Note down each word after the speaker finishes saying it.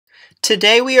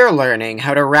Today we are learning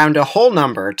how to round a whole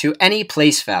number to any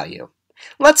place value.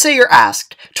 Let's say you're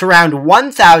asked to round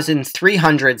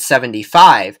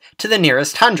 1,375 to the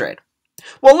nearest hundred.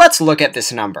 Well, let's look at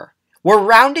this number. We're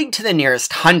rounding to the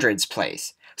nearest hundreds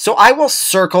place, so I will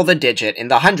circle the digit in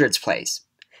the hundreds place.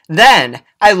 Then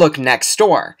I look next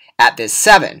door at this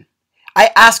 7. I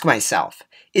ask myself,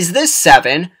 is this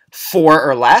 7 4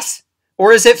 or less,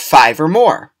 or is it 5 or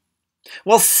more?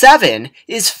 Well, 7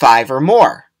 is 5 or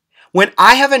more. When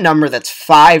I have a number that's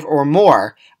 5 or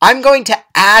more, I'm going to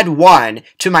add 1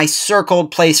 to my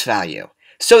circled place value,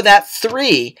 so that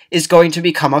 3 is going to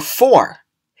become a 4.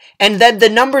 And then the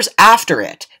numbers after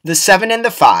it, the 7 and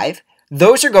the 5,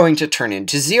 those are going to turn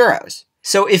into zeros.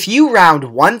 So if you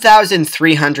round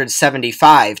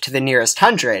 1,375 to the nearest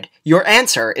hundred, your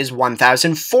answer is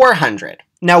 1,400.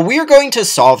 Now we're going to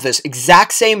solve this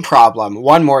exact same problem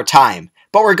one more time,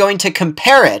 but we're going to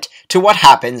compare it to what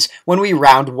happens when we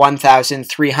round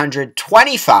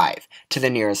 1,325 to the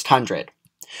nearest hundred.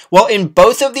 Well, in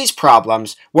both of these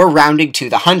problems, we're rounding to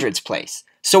the hundreds place.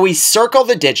 So we circle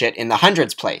the digit in the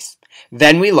hundreds place.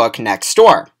 Then we look next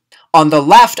door. On the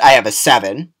left, I have a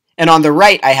 7, and on the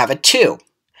right, I have a 2.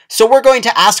 So we're going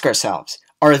to ask ourselves,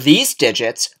 are these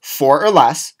digits 4 or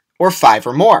less, or 5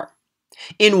 or more?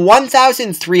 In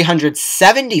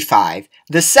 1,375,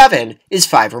 the 7 is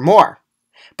 5 or more.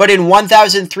 But in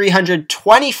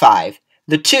 1,325,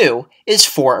 the 2 is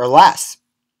 4 or less.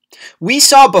 We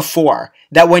saw before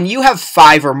that when you have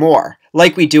 5 or more,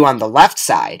 like we do on the left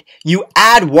side, you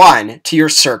add 1 to your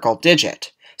circled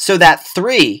digit, so that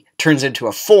 3 turns into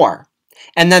a 4,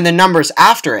 and then the numbers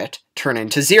after it turn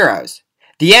into zeros.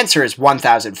 The answer is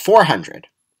 1,400.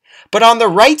 But on the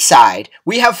right side,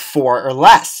 we have 4 or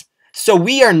less, so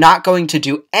we are not going to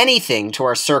do anything to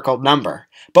our circled number,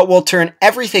 but we'll turn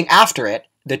everything after it,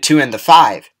 the 2 and the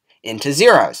 5, into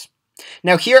zeros.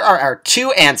 Now here are our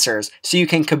two answers so you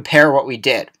can compare what we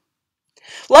did.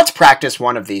 Let's practice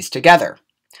one of these together.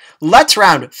 Let's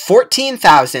round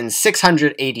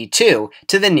 14,682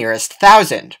 to the nearest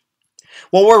thousand.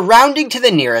 Well, we're rounding to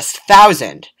the nearest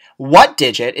thousand. What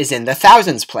digit is in the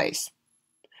thousands place?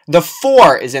 The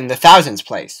 4 is in the thousands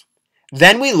place.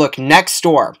 Then we look next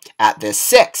door at this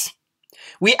 6.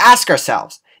 We ask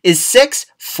ourselves, is 6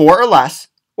 4 or less,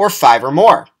 or 5 or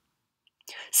more?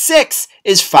 6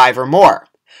 is 5 or more.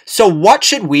 So what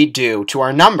should we do to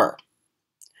our number?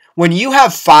 When you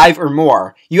have 5 or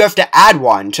more, you have to add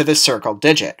 1 to the circled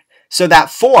digit. So that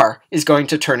 4 is going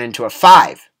to turn into a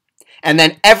 5. And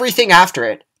then everything after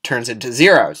it turns into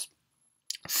zeros.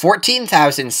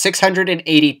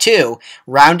 14,682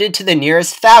 rounded to the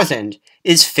nearest thousand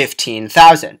is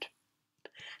 15,000.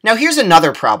 Now here's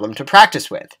another problem to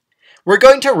practice with. We're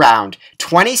going to round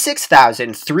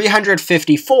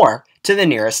 26,354 to the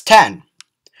nearest 10.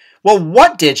 Well,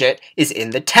 what digit is in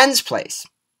the tens place?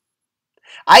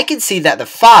 I can see that the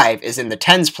 5 is in the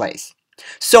tens place.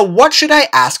 So what should I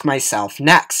ask myself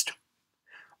next?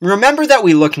 Remember that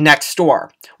we look next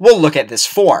door. We'll look at this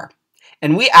 4.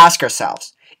 And we ask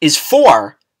ourselves, is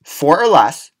 4 4 or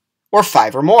less, or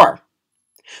 5 or more?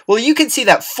 Well, you can see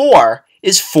that 4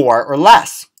 is 4 or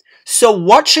less. So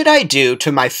what should I do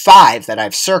to my 5 that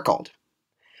I've circled?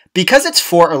 Because it's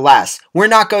 4 or less, we're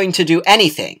not going to do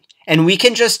anything, and we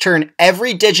can just turn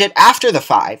every digit after the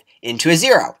 5 into a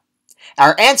 0.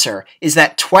 Our answer is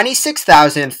that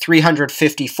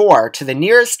 26,354 to the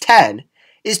nearest 10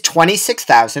 is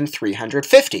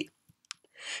 26,350.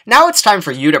 Now it's time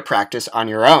for you to practice on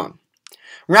your own.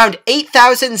 Round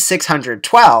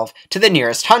 8,612 to the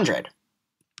nearest hundred.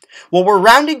 Well, we're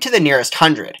rounding to the nearest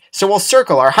hundred, so we'll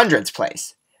circle our hundreds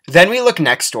place. Then we look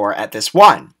next door at this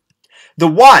 1. The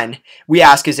 1, we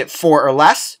ask, is it 4 or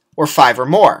less, or 5 or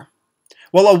more?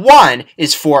 Well, a 1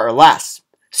 is 4 or less,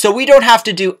 so we don't have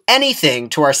to do anything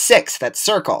to our 6 that's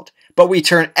circled, but we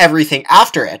turn everything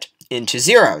after it into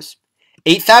zeros.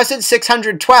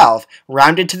 8,612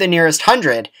 rounded to the nearest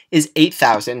hundred is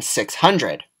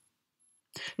 8,600.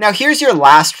 Now here's your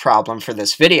last problem for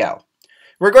this video.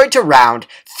 We're going to round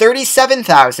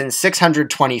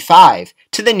 37,625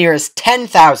 to the nearest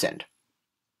 10,000.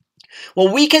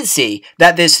 Well, we can see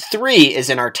that this 3 is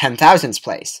in our 10,000s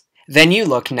place. Then you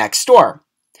look next door.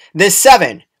 This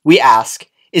 7, we ask,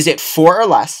 is it 4 or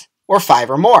less, or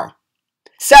 5 or more?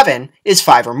 7 is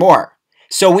 5 or more.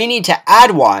 So we need to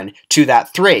add 1 to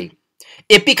that 3.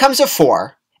 It becomes a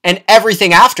 4, and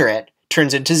everything after it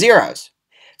turns into zeros.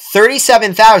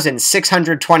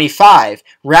 37,625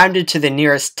 rounded to the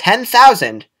nearest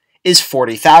 10,000 is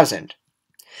 40,000.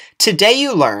 Today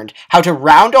you learned how to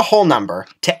round a whole number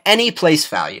to any place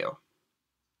value.